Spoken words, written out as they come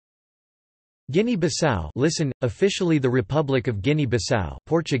Guinea-Bissau, listen, officially the Republic of Guinea-Bissau,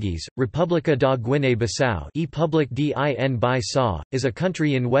 Portuguese, República da Guiné-Bissau, e Public din Bissau, is a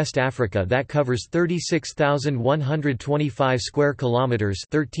country in West Africa that covers 36,125 square kilometers,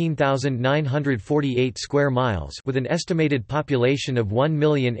 13,948 square miles, with an estimated population of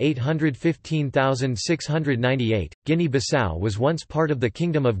 1,815,698. Guinea-Bissau was once part of the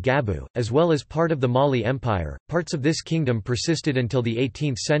Kingdom of Gabu, as well as part of the Mali Empire. Parts of this kingdom persisted until the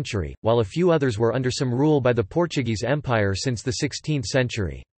 18th century, while a few others were under some rule by the Portuguese Empire since the 16th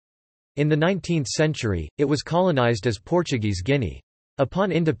century. In the 19th century, it was colonized as Portuguese Guinea.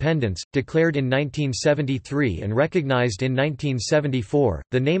 Upon independence, declared in 1973 and recognized in 1974,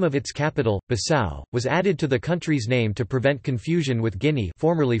 the name of its capital, Bissau, was added to the country's name to prevent confusion with Guinea,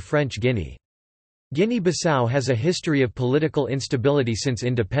 formerly French Guinea. Guinea-Bissau has a history of political instability since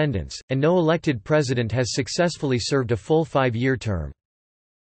independence, and no elected president has successfully served a full 5-year term.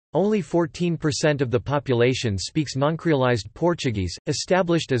 Only 14% of the population speaks non-creolized Portuguese,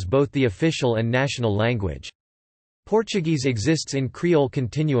 established as both the official and national language. Portuguese exists in Creole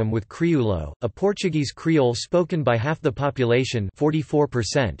continuum with Crioulo, a Portuguese Creole spoken by half the population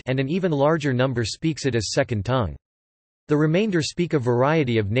 44%, and an even larger number speaks it as second tongue. The remainder speak a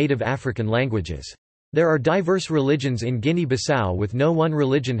variety of native African languages. There are diverse religions in Guinea-Bissau with no one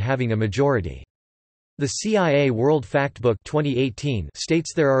religion having a majority. The CIA World Factbook 2018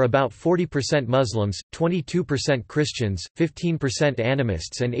 states there are about 40% Muslims, 22% Christians, 15%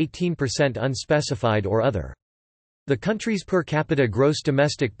 animists and 18% unspecified or other. The country's per capita gross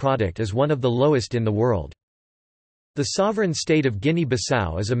domestic product is one of the lowest in the world. The sovereign state of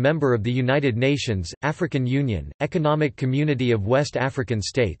Guinea-Bissau is a member of the United Nations, African Union, Economic Community of West African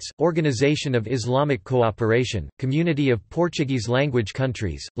States, Organization of Islamic Cooperation, Community of Portuguese-language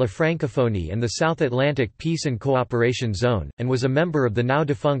countries, La Francophonie and the South Atlantic Peace and Cooperation Zone, and was a member of the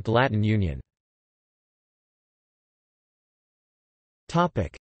now-defunct Latin Union.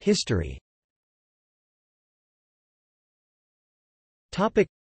 History.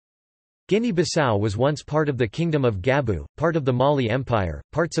 Guinea-Bissau was once part of the Kingdom of Gabu, part of the Mali Empire.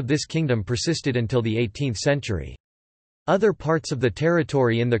 Parts of this kingdom persisted until the 18th century. Other parts of the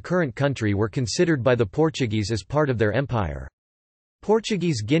territory in the current country were considered by the Portuguese as part of their empire.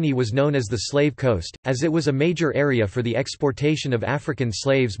 Portuguese Guinea was known as the Slave Coast, as it was a major area for the exportation of African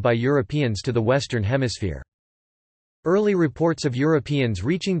slaves by Europeans to the Western Hemisphere. Early reports of Europeans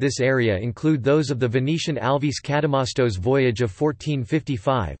reaching this area include those of the Venetian Alvise Cadamastos voyage of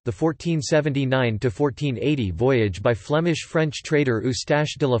 1455, the 1479–1480 voyage by Flemish-French trader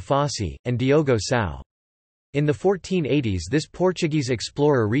Eustache de la Fosse, and Diogo Sau. In the 1480s this Portuguese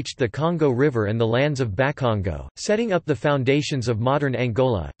explorer reached the Congo River and the lands of Bakongo, setting up the foundations of modern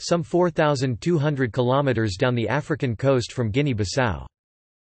Angola, some 4,200 kilometers down the African coast from Guinea-Bissau.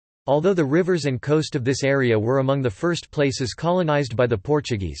 Although the rivers and coast of this area were among the first places colonized by the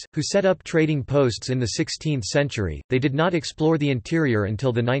Portuguese, who set up trading posts in the 16th century, they did not explore the interior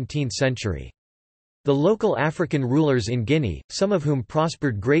until the 19th century. The local African rulers in Guinea, some of whom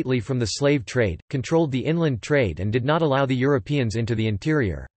prospered greatly from the slave trade, controlled the inland trade and did not allow the Europeans into the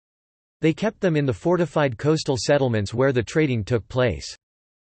interior. They kept them in the fortified coastal settlements where the trading took place.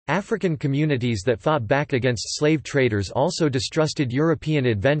 African communities that fought back against slave traders also distrusted European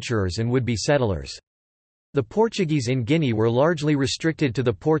adventurers and would-be settlers. The Portuguese in Guinea were largely restricted to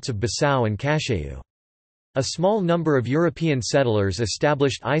the ports of Bissau and Cacheu. A small number of European settlers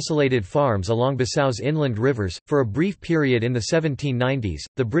established isolated farms along Bissau's inland rivers. For a brief period in the 1790s,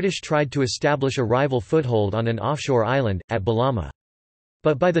 the British tried to establish a rival foothold on an offshore island, at Balama.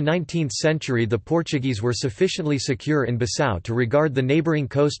 But by the 19th century the Portuguese were sufficiently secure in Bissau to regard the neighbouring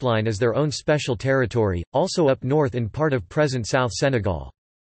coastline as their own special territory, also up north in part of present South Senegal.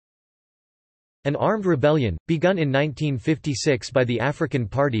 An armed rebellion, begun in 1956 by the African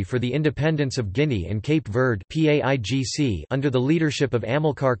Party for the Independence of Guinea and Cape Verde under the leadership of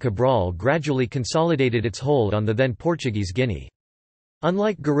Amilcar Cabral, gradually consolidated its hold on the then Portuguese Guinea.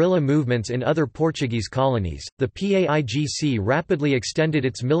 Unlike guerrilla movements in other Portuguese colonies, the PAIGC rapidly extended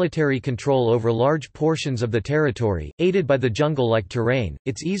its military control over large portions of the territory, aided by the jungle-like terrain,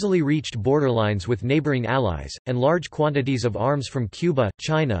 its easily reached borderlines with neighboring allies, and large quantities of arms from Cuba,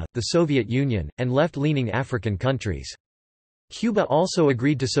 China, the Soviet Union, and left-leaning African countries. Cuba also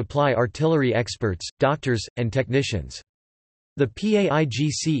agreed to supply artillery experts, doctors, and technicians. The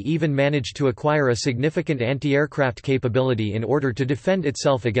PAIGC even managed to acquire a significant anti-aircraft capability in order to defend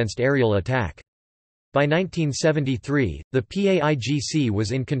itself against aerial attack. By 1973, the PAIGC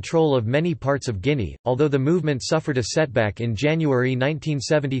was in control of many parts of Guinea, although the movement suffered a setback in January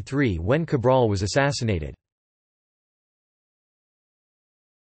 1973 when Cabral was assassinated.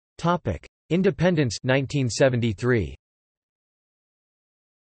 Independence 1973.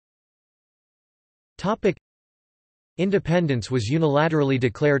 Topic. Independence was unilaterally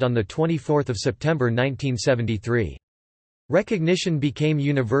declared on 24 September 1973. Recognition became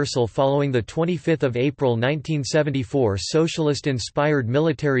universal following the 25 April 1974 socialist-inspired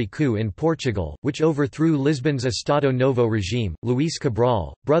military coup in Portugal, which overthrew Lisbon's Estado Novo regime. Luís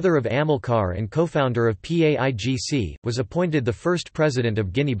Cabral, brother of Amilcar and co-founder of PAIGC, was appointed the first president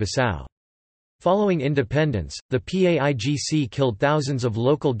of Guinea-Bissau. Following independence, the PAIGC killed thousands of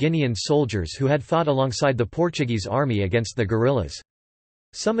local Guinean soldiers who had fought alongside the Portuguese army against the guerrillas.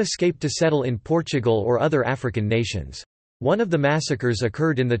 Some escaped to settle in Portugal or other African nations. One of the massacres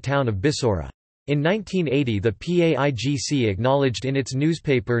occurred in the town of Bissora. In 1980 the PAIGC acknowledged in its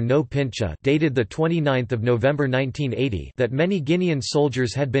newspaper No Pincha dated 29 November 1980 that many Guinean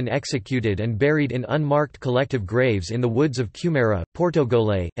soldiers had been executed and buried in unmarked collective graves in the woods of Cumara,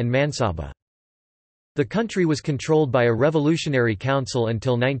 Portogole, and Mansaba. The country was controlled by a revolutionary council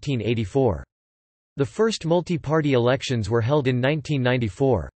until 1984. The first multi-party elections were held in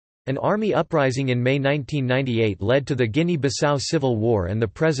 1994. An army uprising in May 1998 led to the Guinea-Bissau Civil War and the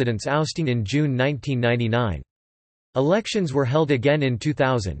president's ousting in June 1999. Elections were held again in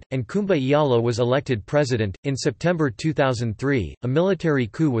 2000, and Kumba Iyala was elected president. In September 2003, a military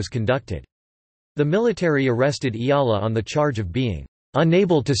coup was conducted. The military arrested Iyala on the charge of being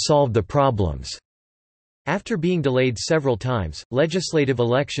unable to solve the problems. After being delayed several times, legislative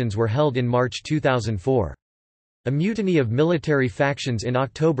elections were held in March 2004. A mutiny of military factions in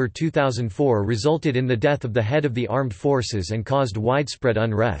October 2004 resulted in the death of the head of the armed forces and caused widespread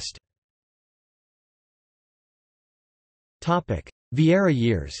unrest. Vieira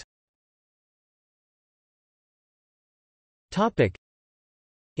years.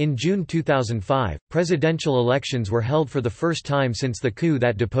 In June 2005, presidential elections were held for the first time since the coup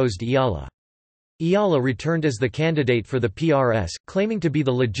that deposed Iyala. Iyala returned as the candidate for the PRS, claiming to be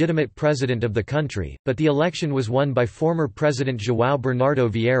the legitimate president of the country, but the election was won by former President João Bernardo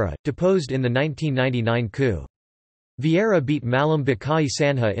Vieira, deposed in the 1999 coup. Vieira beat Malam Bakai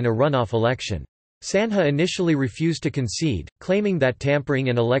Sanha in a runoff election. Sanha initially refused to concede, claiming that tampering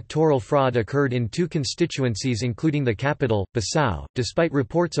and electoral fraud occurred in two constituencies including the capital, Bissau, despite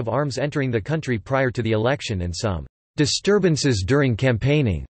reports of arms entering the country prior to the election and some disturbances during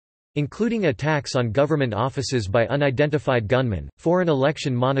campaigning, including attacks on government offices by unidentified gunmen. Foreign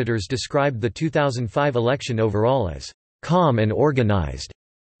election monitors described the 2005 election overall as calm and organized.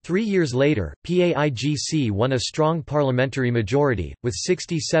 3 years later, PAIGC won a strong parliamentary majority, with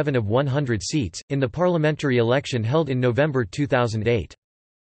 67 of 100 seats, in the parliamentary election held in November 2008.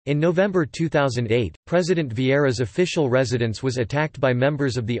 In November 2008, President Vieira's official residence was attacked by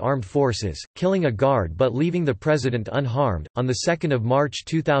members of the armed forces, killing a guard but leaving the president unharmed. On 2 March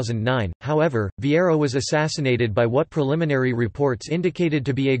 2009, however, Vieira was assassinated by what preliminary reports indicated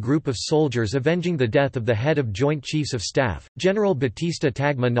to be a group of soldiers avenging the death of the head of Joint Chiefs of Staff, General Batista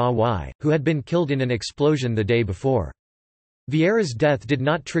Tagma na Wai, who had been killed in an explosion the day before. Vieira's death did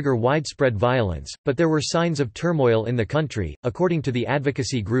not trigger widespread violence, but there were signs of turmoil in the country, according to the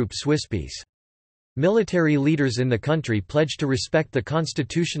advocacy group Swisspeace. Military leaders in the country pledged to respect the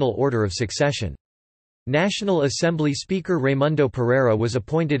constitutional order of succession. National Assembly Speaker Raimundo Pereira was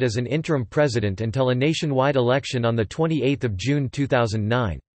appointed as an interim president until a nationwide election on 28 June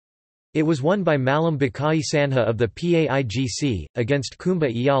 2009. It was won by Malam Bakai Sanha of the PAIGC, against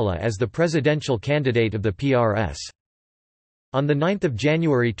Kumba Iyala as the presidential candidate of the PRS. On 9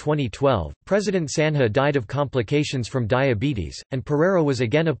 January 2012, President Sanha died of complications from diabetes, and Pereira was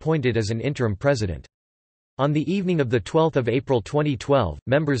again appointed as an interim president. On the evening of 12 April 2012,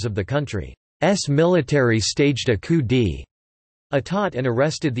 members of the country's military staged a coup d'état and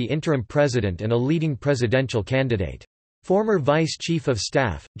arrested the interim president and a leading presidential candidate. Former Vice Chief of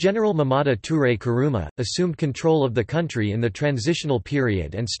Staff, General Mamada Touré Karuma, assumed control of the country in the transitional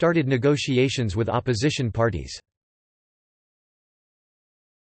period and started negotiations with opposition parties.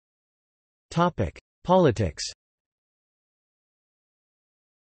 Politics.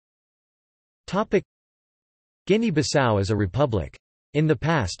 Guinea-Bissau is a republic. In the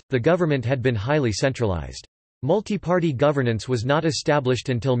past, the government had been highly centralized. Multi-party governance was not established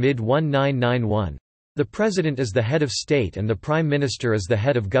until mid-1991. The president is the head of state and the prime minister is the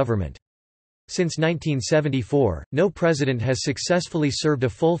head of government. Since 1974, no president has successfully served a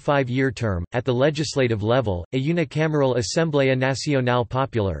full 5-year term. At the legislative level, a unicameral Assemblea Nacional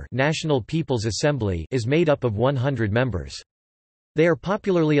Popular National People's Assembly is made up of 100 members. They are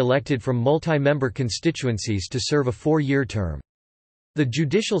popularly elected from multi-member constituencies to serve a 4-year term. The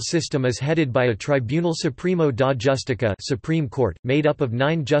judicial system is headed by a Tribunal Supremo da Justiça Supreme Court, made up of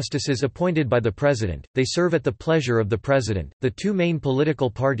 9 justices appointed by the President. They serve at the pleasure of the President. The two main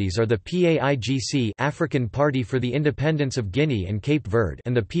political parties are the PAIGC African Party for the Independence of Guinea and Cape Verde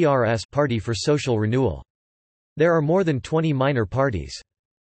and the PRS Party for Social Renewal. There are more than 20 minor parties.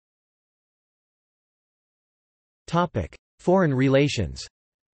 Foreign relations.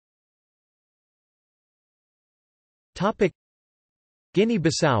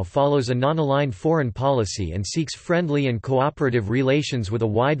 Guinea-Bissau follows a non-aligned foreign policy and seeks friendly and cooperative relations with a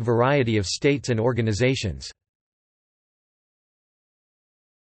wide variety of states and organizations.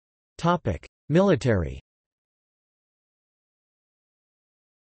 Military.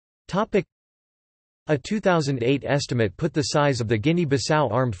 A 2008 estimate put the size of the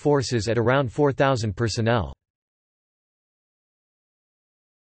Guinea-Bissau armed forces at around 4,000 personnel.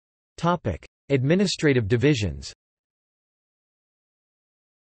 Administrative divisions.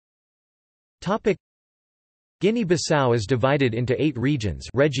 Guinea-Bissau is divided into 8 regions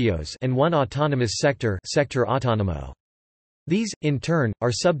regios and 1 autonomous sector sector autónomo. These, in turn,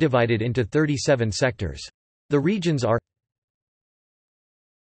 are subdivided into 37 sectors. The regions are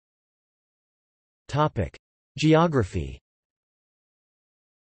Geography.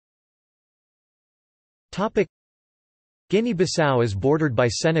 Guinea-Bissau is bordered by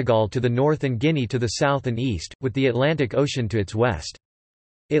Senegal to the north and Guinea to the south and east, with the Atlantic Ocean to its west.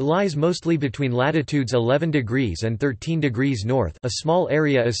 It lies mostly between latitudes 11 degrees and 13 degrees north, a small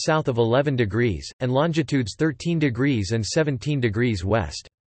area is south of 11 degrees, and longitudes 13 degrees and 17 degrees west.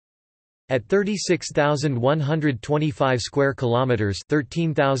 At 36,125 square kilometers,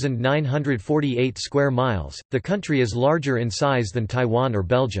 13,948 square miles, the country is larger in size than Taiwan or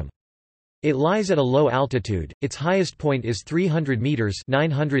Belgium. It lies at a low altitude. Its highest point is 300 meters,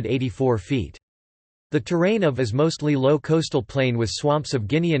 984 feet. The terrain is mostly low coastal plain with swamps of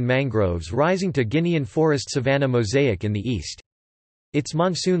Guinean mangroves rising to Guinean forest savanna mosaic in the east. Its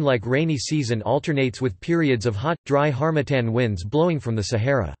monsoon-like rainy season alternates with periods of hot, dry harmattan winds blowing from the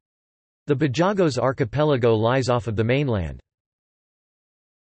Sahara. The Bajagos archipelago lies off of the mainland.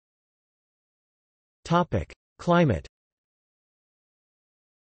 Climate.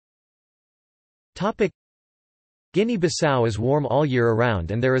 Guinea-Bissau is warm all year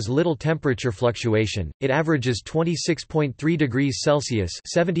around and there is little temperature fluctuation. It averages 26.3 degrees Celsius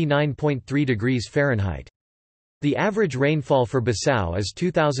 (79.3 degrees Fahrenheit). The average rainfall for Bissau is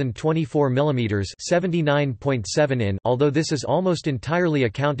 2024 mm (79.7 in), although this is almost entirely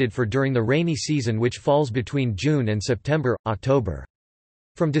accounted for during the rainy season which falls between June and September, October.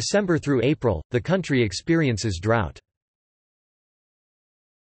 From December through April, the country experiences drought.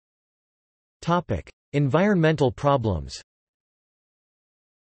 Environmental problems.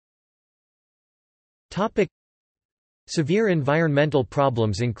 Severe environmental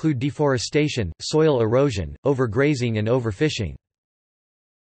problems include deforestation, soil erosion, overgrazing and overfishing.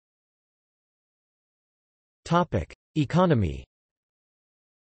 Economy.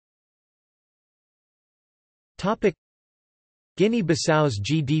 Guinea-Bissau's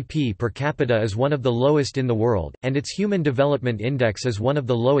GDP per capita is one of the lowest in the world, and its Human Development Index is one of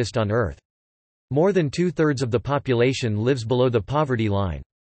the lowest on Earth. More than 2/3 of the population lives below the poverty line.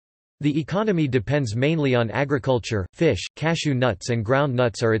 The economy depends mainly on agriculture, fish, cashew nuts and ground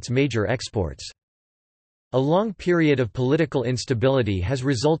nuts are its major exports. A long period of political instability has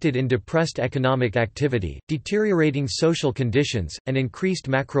resulted in depressed economic activity, deteriorating social conditions, and increased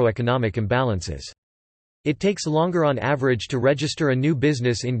macroeconomic imbalances. It takes longer on average to register a new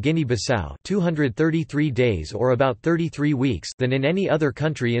business in Guinea-Bissau, 233 days or about 33 weeks, than in any other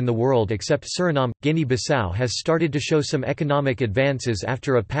country in the world except Suriname. Guinea-Bissau has started to show some economic advances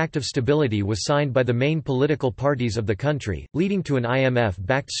after a pact of stability was signed by the main political parties of the country, leading to an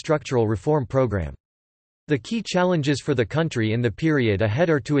IMF-backed structural reform program. The key challenges for the country in the period ahead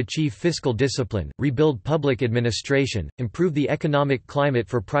are to achieve fiscal discipline, rebuild public administration, improve the economic climate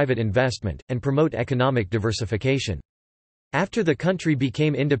for private investment, and promote economic diversification. After the country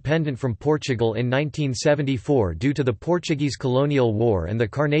became independent from Portugal in 1974 due to the Portuguese Colonial War and the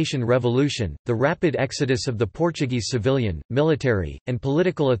Carnation Revolution, the rapid exodus of the Portuguese civilian, military, and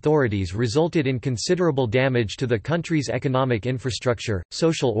political authorities resulted in considerable damage to the country's economic infrastructure,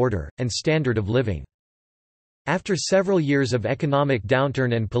 social order, and standard of living. After several years of economic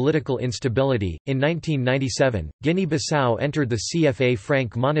downturn and political instability, in 1997, Guinea-Bissau entered the CFA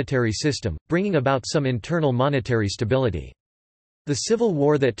franc monetary system, bringing about some internal monetary stability. The civil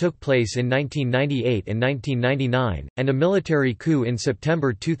war that took place in 1998 and 1999, and a military coup in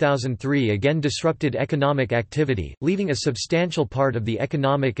September 2003 again disrupted economic activity, leaving a substantial part of the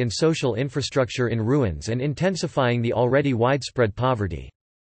economic and social infrastructure in ruins and intensifying the already widespread poverty.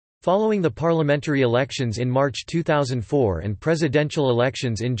 Following the parliamentary elections in March 2004 and presidential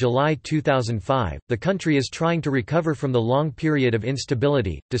elections in July 2005, the country is trying to recover from the long period of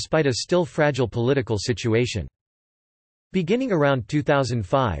instability, despite a still fragile political situation. Beginning around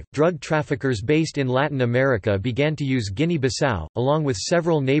 2005, drug traffickers based in Latin America began to use Guinea-Bissau, along with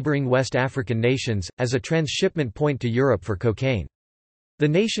several neighboring West African nations, as a transshipment point to Europe for cocaine. The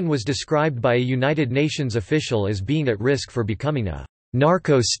nation was described by a United Nations official as being at risk for becoming a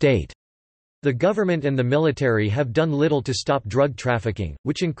narco state. The government and the military have done little to stop drug trafficking,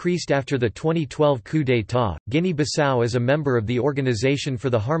 which increased after the 2012 coup d'état. Guinea-Bissau is a member of the Organization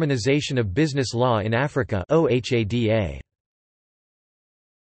for the Harmonization of Business Law in Africa (OHADA).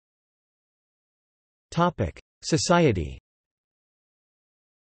 Topic: Society.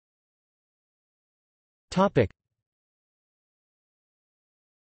 Topic: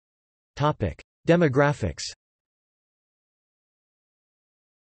 Demographics.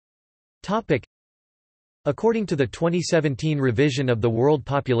 According to the 2017 revision of the World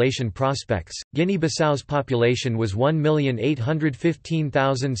Population Prospects, Guinea-Bissau's population was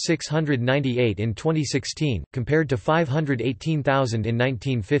 1,815,698 in 2016, compared to 518,000 in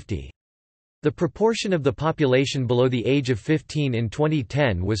 1950. The proportion of the population below the age of 15 in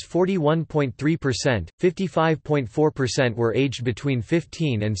 2010 was 41.3%, 55.4% were aged between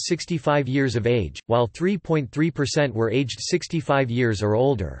 15 and 65 years of age, while 3.3% were aged 65 years or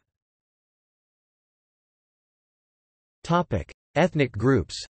older. Ethnic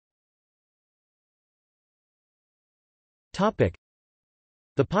groups.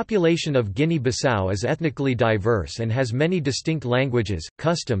 The population of Guinea-Bissau is ethnically diverse and has many distinct languages,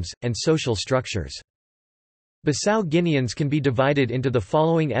 customs, and social structures. Bissau Guineans can be divided into the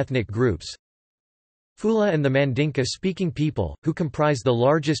following ethnic groups: Fula and the Mandinka-speaking people, who comprise the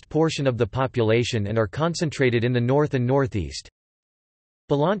largest portion of the population and are concentrated in the north and northeast;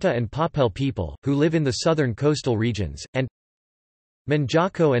 Balanta and Papel people, who live in the southern coastal regions, and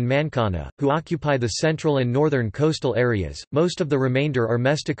Manjako and Mancana, who occupy the central and northern coastal areas. Most of the remainder are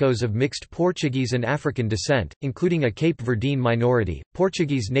mesticos of mixed Portuguese and African descent, including a Cape Verdean minority.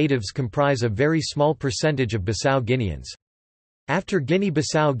 Portuguese natives comprise a very small percentage of Bissau Guineans. After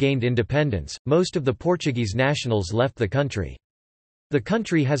Guinea-Bissau gained independence, most of the Portuguese nationals left the country. The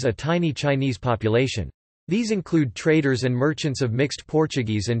country has a tiny Chinese population. These include traders and merchants of mixed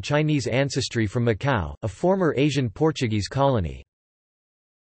Portuguese and Chinese ancestry from Macau, a former Asian Portuguese colony.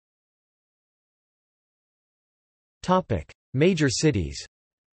 Major cities.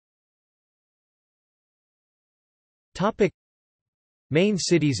 Main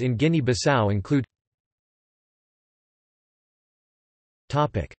cities in Guinea-Bissau include.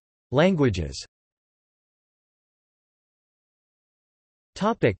 Languages.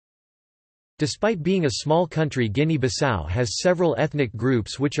 Despite being a small country, Guinea-Bissau has several ethnic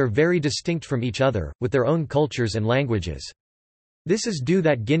groups which are very distinct from each other, with their own cultures and languages. This is due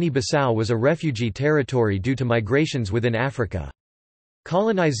that Guinea-Bissau was a refugee territory due to migrations within Africa.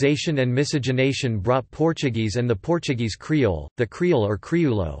 Colonization and miscegenation brought Portuguese and the Portuguese Creole, the Creole or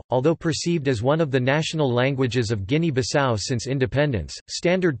Crioulo, although perceived as one of the national languages of Guinea-Bissau since independence.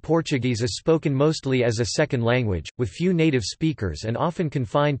 Standard Portuguese is spoken mostly as a second language, with few native speakers and often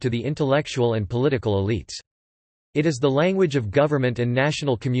confined to the intellectual and political elites. It is the language of government and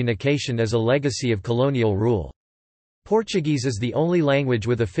national communication as a legacy of colonial rule. Portuguese is the only language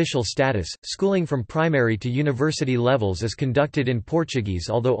with official status. Schooling from primary to university levels is conducted in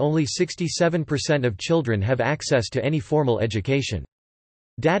Portuguese, although only 67% of children have access to any formal education.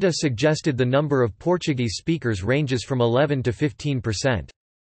 Data suggested the number of Portuguese speakers ranges from 11 to 15%.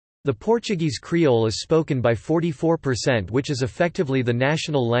 The Portuguese Creole is spoken by 44%, which is effectively the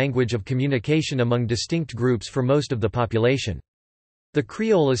national language of communication among distinct groups for most of the population. The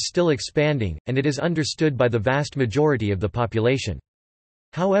Creole is still expanding, and it is understood by the vast majority of the population.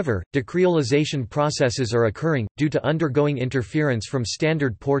 However, decreolization processes are occurring, due to undergoing interference from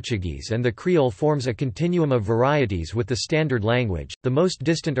Standard Portuguese, and the Creole forms a continuum of varieties with the standard language. The most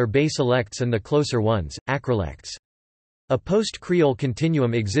distant are basilects and the closer ones, acrolects. A post-Creole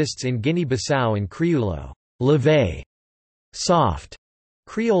continuum exists in Guinea-Bissau and Crioulo, leve, soft,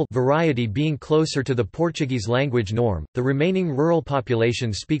 Creole variety being closer to the Portuguese language norm. The remaining rural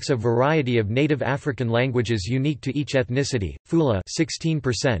population speaks a variety of native African languages unique to each ethnicity: Fula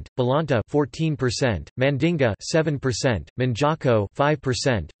 16%, Balanta 14%, Mandinga 7%, Manjaco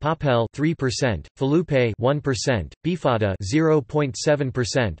 5%, Papel 3%, Falupe 1%, Bifada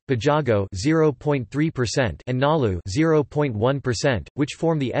 0.7%, Bajago 0.3%, and Nalu 0.1%, which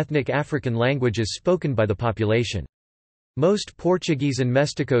form the ethnic African languages spoken by the population. Most Portuguese and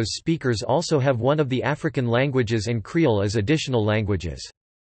Mestizos speakers also have one of the African languages and Creole as additional languages.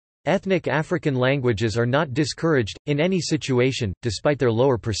 Ethnic African languages are not discouraged, in any situation, despite their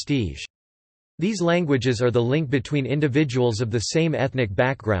lower prestige. These languages are the link between individuals of the same ethnic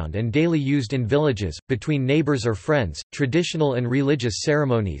background and daily used in villages, between neighbors or friends, traditional and religious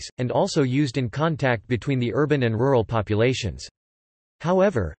ceremonies, and also used in contact between the urban and rural populations.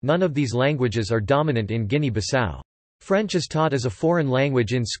 However, none of these languages are dominant in Guinea-Bissau. French is taught as a foreign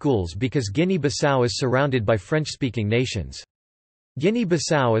language in schools because Guinea-Bissau is surrounded by French-speaking nations.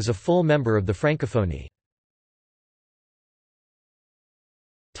 Guinea-Bissau is a full member of the Francophonie.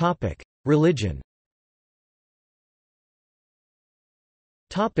 Religion.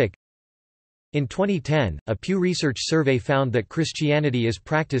 In 2010, a Pew Research survey found that Christianity is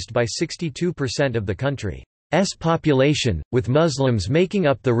practiced by 62% of the country's population, with Muslims making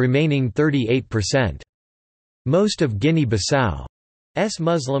up the remaining 38%. Most of Guinea-Bissau's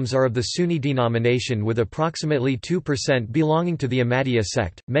Muslims are of the Sunni denomination, with approximately 2% belonging to the Ahmadiyya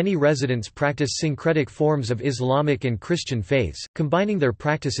sect. Many residents practice syncretic forms of Islamic and Christian faiths, combining their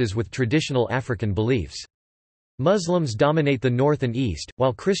practices with traditional African beliefs. Muslims dominate the north and east,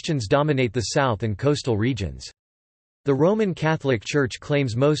 while Christians dominate the south and coastal regions. The Roman Catholic Church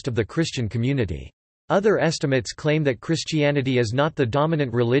claims most of the Christian community. Other estimates claim that Christianity is not the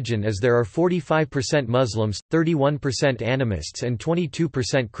dominant religion, as there are 45% Muslims, 31% animists and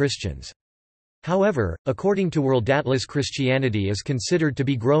 22% Christians. However, according to World Atlas, Christianity is considered to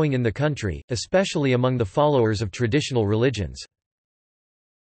be growing in the country, especially among the followers of traditional religions.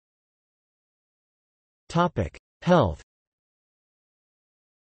 Health.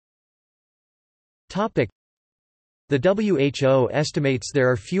 The WHO estimates there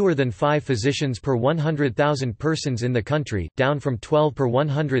are fewer than 5 physicians per 100,000 persons in the country, down from 12 per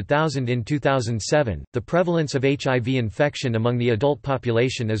 100,000 in 2007. The prevalence of HIV infection among the adult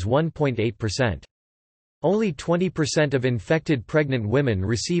population is 1.8%. Only 20% of infected pregnant women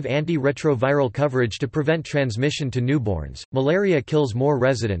receive anti-retroviral coverage to prevent transmission to newborns. Malaria kills more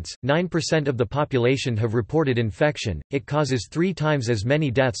residents. 9% of the population have reported infection. It causes 3 times as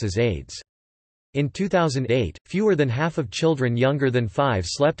many deaths as AIDS. In 2008, fewer than half of children younger than 5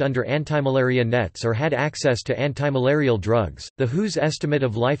 slept under antimalaria nets or had access to antimalarial drugs. The WHO's estimate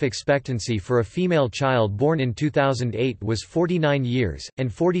of life expectancy for a female child born in 2008 was 49 years,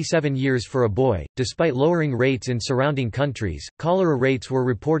 and 47 years for a boy. Despite lowering rates in surrounding countries, cholera rates were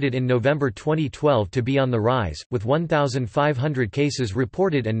reported in November 2012 to be on the rise, with 1,500 cases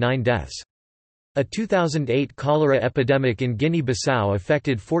reported and 9 deaths. A 2008 cholera epidemic in Guinea-Bissau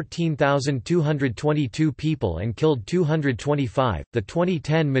affected 14,222 people and killed 225. The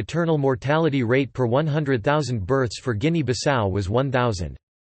 2010 maternal mortality rate per 100,000 births for Guinea-Bissau was 1,000.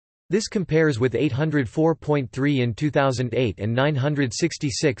 This compares with 804.3 in 2008 and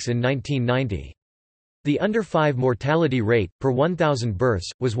 966 in 1990. The under 5 mortality rate, per 1,000 births,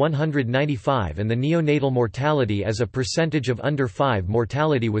 was 195, and the neonatal mortality as a percentage of under 5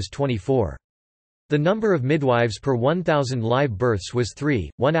 mortality was 24. The number of midwives per 1,000 live births was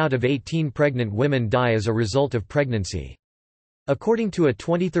 3. 1 out of 18 pregnant women die as a result of pregnancy. According to a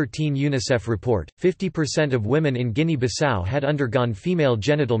 2013 UNICEF report, 50% of women in Guinea-Bissau had undergone female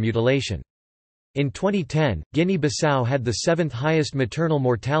genital mutilation. In 2010, Guinea-Bissau had the 7th highest maternal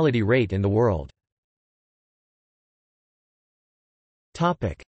mortality rate in the world.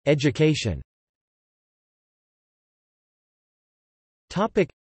 Education.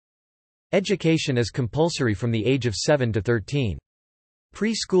 Education is compulsory from the age of 7 to 13.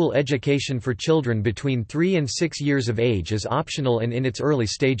 Preschool education for children between 3 and 6 years of age is optional and in its early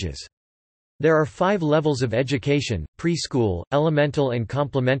stages. There are 5 levels of education: preschool, elemental and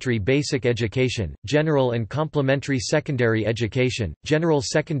complementary basic education, general and complementary secondary education, general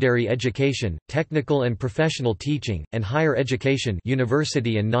secondary education, technical and professional teaching, and higher education,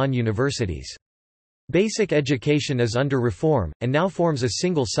 university and non-universities. Basic education is under reform, and now forms a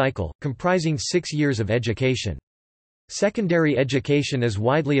single cycle, comprising 6 years of education. Secondary education is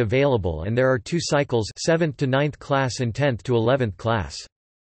widely available and there are 2 cycles, 7th to 9th class and 10th to 11th class.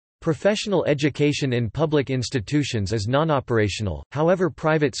 Professional education in public institutions is non-operational, however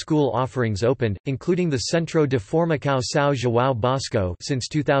private school offerings opened, including the Centro de Formação São João Bosco since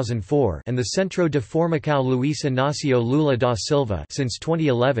 2004 and the Centro de Formação Luís Inácio Lula da Silva since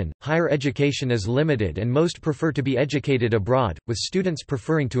 2011. Higher education is limited and most prefer to be educated abroad, with students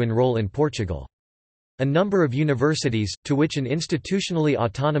preferring to enroll in Portugal. A number of universities, to which an institutionally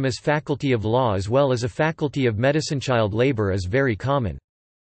autonomous faculty of law as well as a faculty of medicine. Child labor is very common.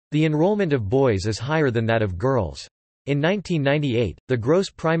 The enrollment of boys is higher than that of girls. In 1998, the gross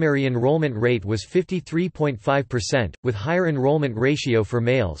primary enrollment rate was 53.5%, with higher enrollment ratio for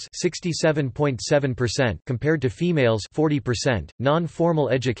males 67.7% compared to females 40%. Non-formal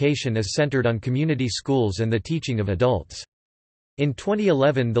education is centered on community schools and the teaching of adults. In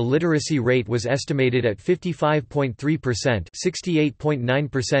 2011, the literacy rate was estimated at 55.3%,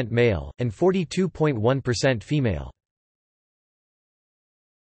 68.9% male, and 42.1% female.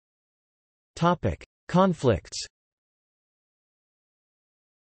 Conflicts.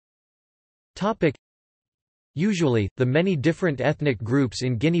 Usually, the many different ethnic groups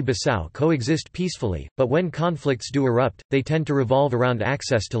in Guinea-Bissau coexist peacefully, but when conflicts do erupt, they tend to revolve around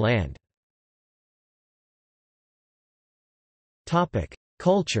access to land.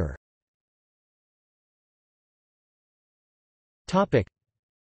 Culture.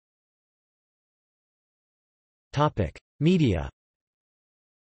 Media.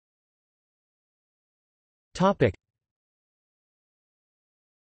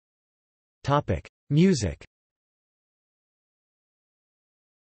 Music.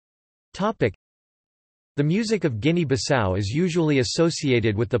 The music of Guinea-Bissau is usually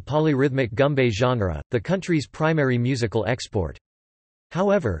associated with the polyrhythmic gumbe genre, the country's primary musical export.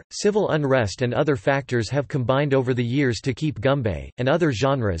 However, civil unrest and other factors have combined over the years to keep gumbe, and other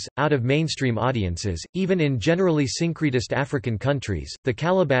genres, out of mainstream audiences. Even in generally syncretist African countries, the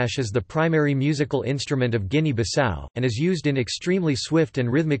calabash is the primary musical instrument of Guinea-Bissau, and is used in extremely swift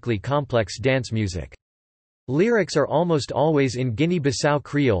and rhythmically complex dance music. Lyrics are almost always in Guinea-Bissau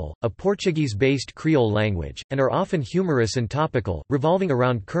Creole, a Portuguese-based Creole language, and are often humorous and topical, revolving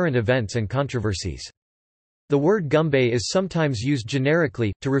around current events and controversies. The word gumbe is sometimes used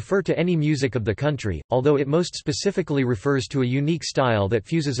generically, to refer to any music of the country, although it most specifically refers to a unique style that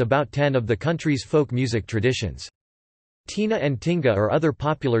fuses about 10 of the country's folk music traditions. Tina and Tinga are other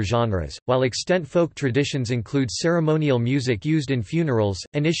popular genres, while extant folk traditions include ceremonial music used in funerals,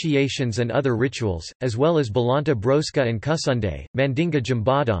 initiations and other rituals, as well as Balanta Broska and Kusunde, Mandinga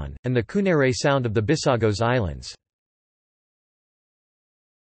Jambadon, and the Kunere sound of the Bisagos Islands.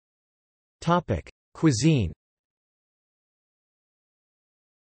 Cuisine.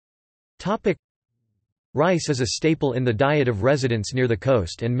 Rice is a staple in the diet of residents near the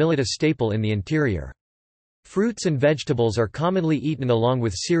coast and millet a staple in the interior. Fruits and vegetables are commonly eaten along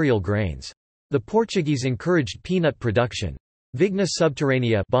with cereal grains. The Portuguese encouraged peanut production. Vigna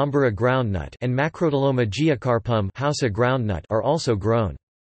subterranea Bambara groundnut and Macrotyloma geocarpum Hausa groundnut are also grown.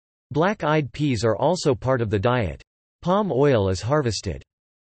 Black-eyed peas are also part of the diet. Palm oil is harvested.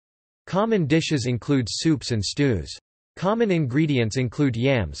 Common dishes include soups and stews. Common ingredients include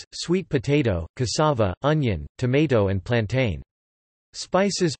yams, sweet potato, cassava, onion, tomato and plantain.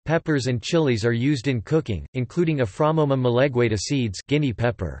 Spices, peppers and chilies are used in cooking, including Aframoma melegueta seeds, guinea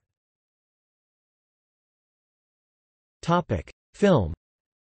pepper. Film.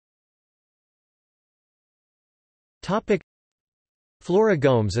 Flora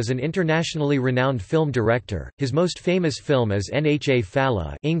Gomes is an internationally renowned film director. His most famous film is Nha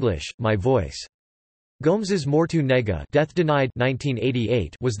Fala, English, My Voice. Gomes's Mortu Nega Death Denied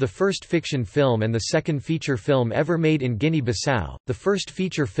 1988 was the first fiction film and the second feature film ever made in Guinea-Bissau. The first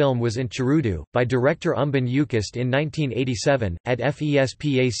feature film was Intrudu, by director Umban Eucast in 1987. At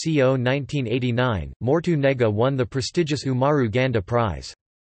FESPACO 1989, Mortu Nega won the prestigious Umaru Ganda Prize.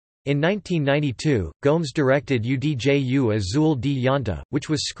 In 1992, Gomes directed Udju Azul de Yanta, which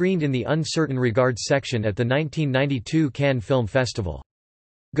was screened in the Uncertain Regards section at the 1992 Cannes Film Festival.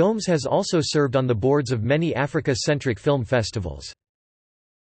 Gomes has also served on the boards of many Africa-centric film festivals.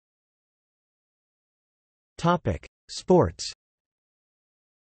 Sports.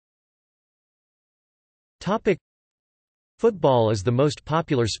 Football is the most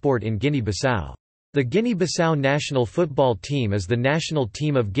popular sport in Guinea-Bissau. The Guinea-Bissau national football team is the national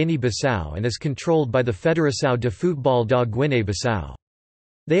team of Guinea-Bissau and is controlled by the Fédération de Football de Guinée-Bissau.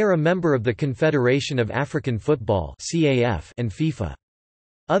 They are a member of the Confederation of African Football and FIFA.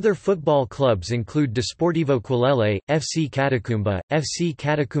 Other football clubs include Desportivo Quilele, FC Catacumba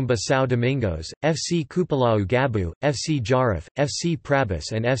São Domingos, FC Cupulau Gabu, FC Jarif, FC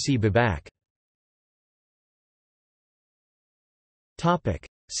Prabas and FC Babac.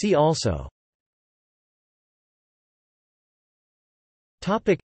 See also.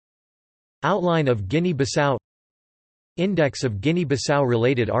 Outline of Guinea-Bissau. Index of Guinea-Bissau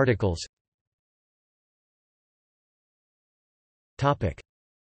related articles.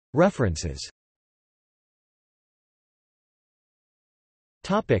 References.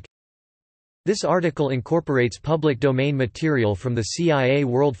 This article incorporates public domain material from the CIA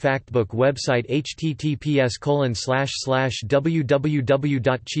World Factbook website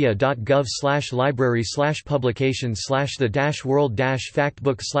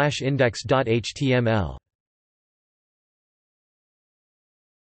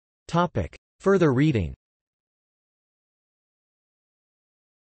Further reading.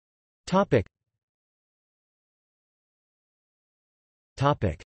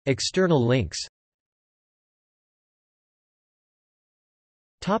 External links.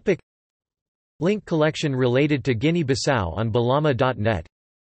 Link collection related to Guinea-Bissau on balama.net.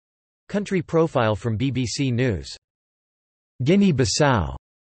 Country profile from BBC News. Guinea-Bissau.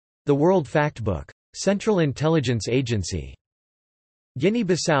 The World Factbook. Central Intelligence Agency.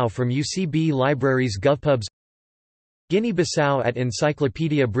 Guinea-Bissau from UCB Libraries GovPubs. Guinea-Bissau at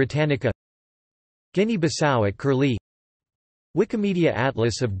Encyclopaedia Britannica. Guinea-Bissau at Curlie. Wikimedia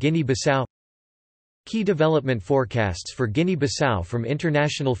Atlas of Guinea-Bissau. Key development forecasts for Guinea-Bissau from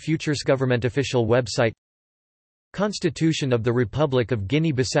International Futures Government official website. Constitution of the Republic of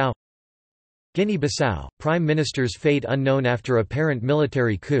Guinea-Bissau. Guinea-Bissau, Prime Minister's fate unknown after apparent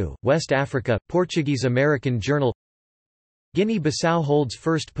military coup. West Africa, Portuguese-American Journal. Guinea-Bissau holds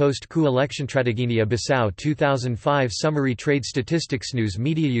first post-coup election. Guinea-Bissau 2005 Summary Trade Statistics. News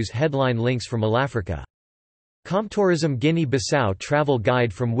media use headline links from Allafrica. Comtourism Guinea-Bissau travel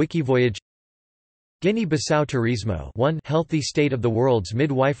guide from Wikivoyage. Guinea-Bissau Turismo 1 Healthy state of the world's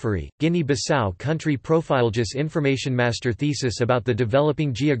midwifery. Guinea-Bissau country profile. Information master thesis about the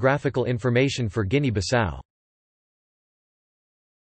developing geographical information for Guinea-Bissau.